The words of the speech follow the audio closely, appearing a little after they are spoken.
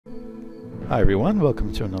Hi everyone,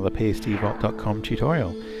 welcome to another psdvault.com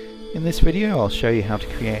tutorial. In this video I'll show you how to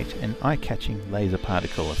create an eye-catching laser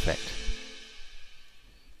particle effect.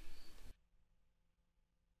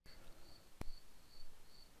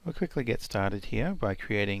 We'll quickly get started here by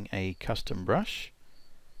creating a custom brush.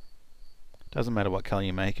 Doesn't matter what color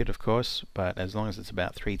you make it, of course, but as long as it's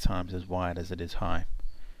about 3 times as wide as it is high.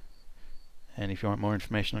 And if you want more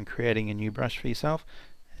information on creating a new brush for yourself,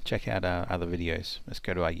 check out our other videos. Let's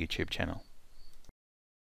go to our YouTube channel.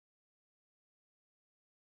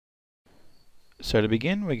 So to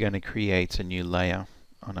begin, we're going to create a new layer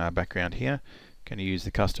on our background here. Going to use the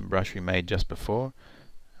custom brush we made just before.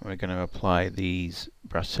 And we're going to apply these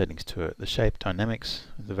brush settings to it. The shape dynamics,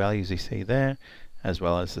 the values you see there, as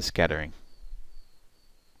well as the scattering.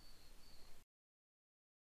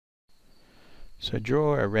 So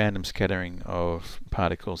draw a random scattering of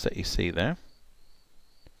particles that you see there.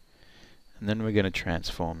 And then we're going to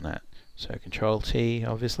transform that. So Control T,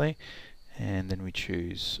 obviously. And then we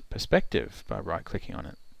choose perspective by right-clicking on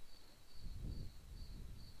it.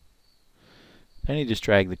 Then you just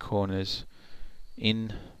drag the corners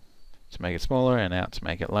in to make it smaller and out to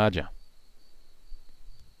make it larger.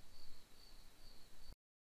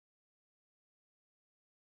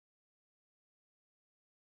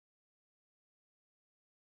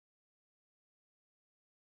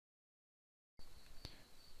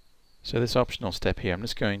 So this optional step here, I'm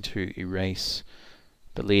just going to erase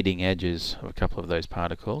the leading edges of a couple of those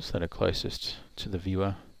particles that are closest to the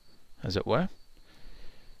viewer, as it were.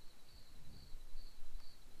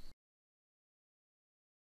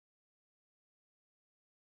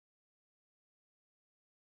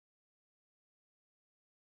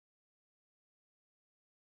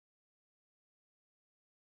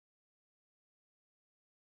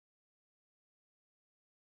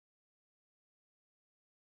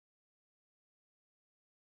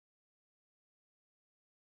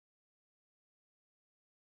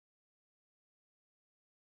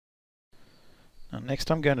 Now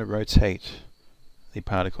next I'm going to rotate the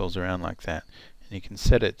particles around like that, and you can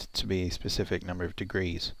set it to be a specific number of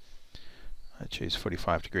degrees. I choose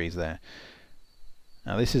 45 degrees there.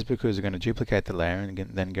 Now this is because we're going to duplicate the layer and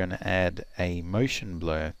then going to add a motion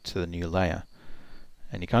blur to the new layer.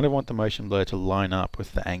 And you kind of want the motion blur to line up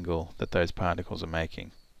with the angle that those particles are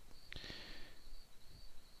making.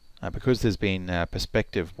 Because there's been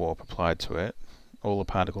perspective warp applied to it, all the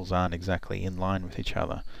particles aren't exactly in line with each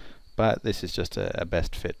other. But this is just a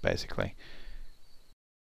best fit, basically.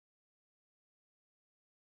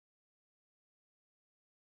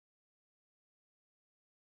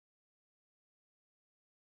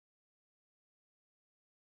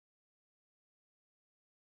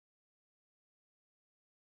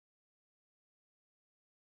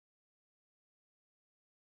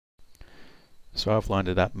 So I've lined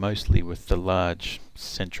it up mostly with the large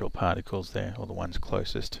central particles there, or the ones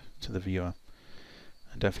closest to the viewer.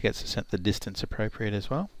 And don't forget to set the distance appropriate as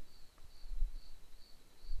well.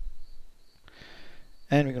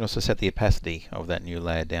 And we can also set the opacity of that new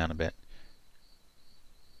layer down a bit.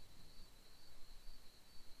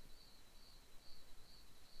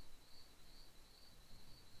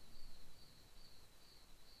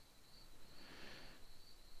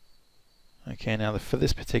 Okay, now for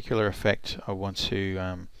this particular effect I want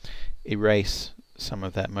to erase some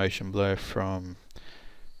of that motion blur from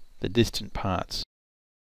the distant parts.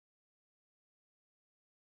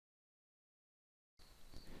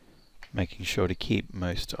 Making sure to keep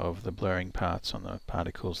most of the blurring parts on the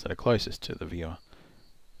particles that are closest to the viewer.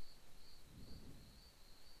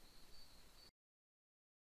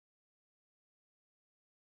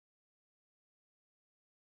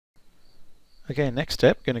 Okay, next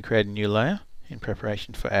step, going to create a new layer in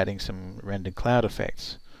preparation for adding some rendered cloud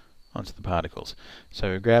effects onto the particles.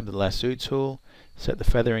 So we grab the lasso tool, set the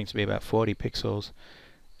feathering to be about 40 pixels,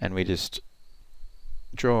 and we just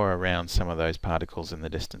draw around some of those particles in the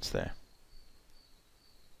distance there.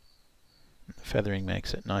 The feathering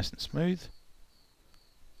makes it nice and smooth.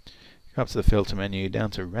 Go up to the filter menu,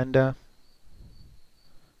 down to render,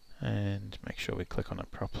 and make sure we click on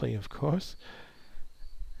it properly, of course,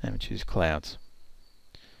 and we choose clouds.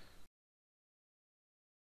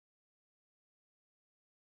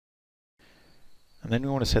 And then we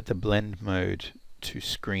want to set the blend mode to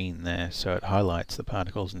screen there, so it highlights the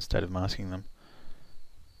particles instead of masking them.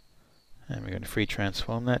 And we're going to free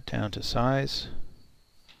transform that down to size.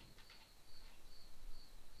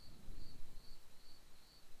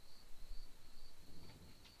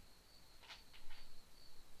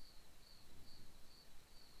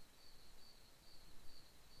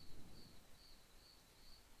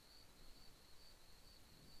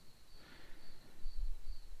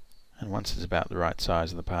 And once it's about the right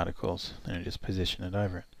size of the particles, then you just position it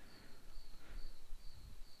over it.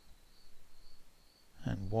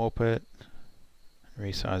 And warp it, and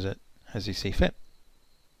resize it as you see fit.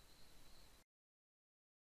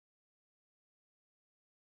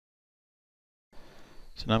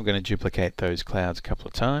 So now I'm going to duplicate those clouds a couple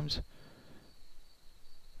of times.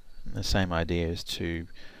 And the same idea is to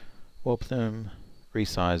warp them,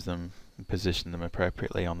 resize them, and position them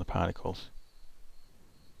appropriately on the particles.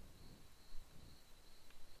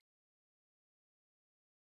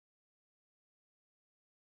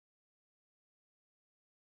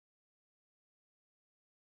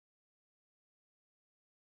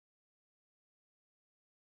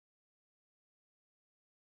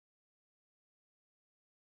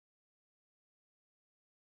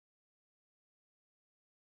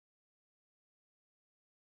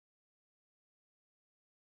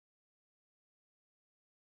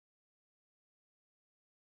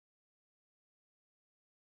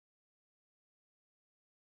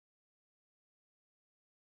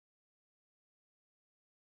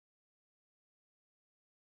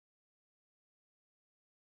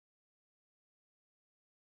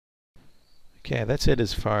 Okay, that's it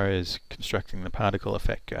as far as constructing the particle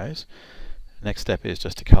effect goes. The next step is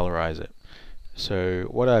just to colorize it. So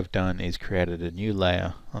what I've done is created a new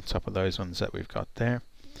layer on top of those ones that we've got there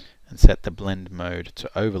and set the blend mode to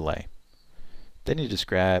overlay. Then you just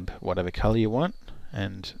grab whatever color you want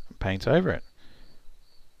and paint over it.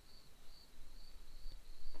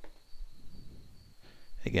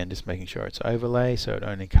 Again, just making sure it's overlay so it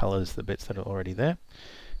only colors the bits that are already there.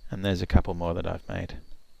 And there's a couple more that I've made.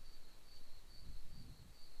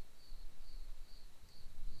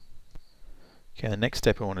 Okay, the next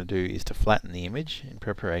step I want to do is to flatten the image in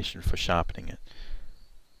preparation for sharpening it.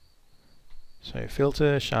 So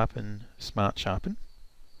filter, sharpen, smart sharpen.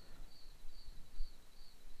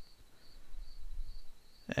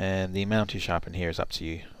 And the amount you sharpen here is up to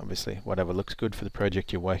you, obviously, whatever looks good for the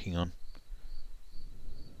project you're working on.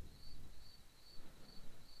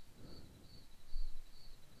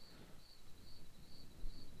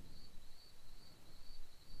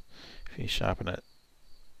 If you sharpen it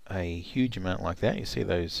a huge amount like that, you see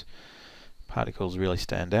those particles really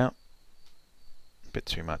stand out. A bit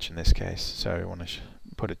too much in this case, so I want to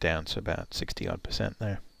put it down to about 60%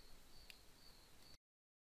 there.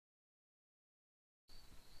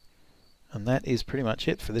 And that is pretty much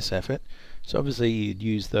it for this effort. So obviously you'd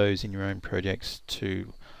use those in your own projects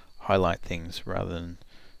to highlight things rather than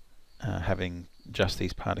having just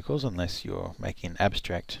these particles, unless you're making an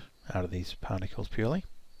abstract out of these particles purely.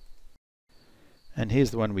 And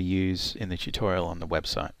here's the one we use in the tutorial on the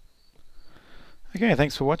website. Okay,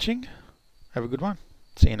 thanks for watching. Have a good one.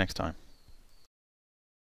 See you next time.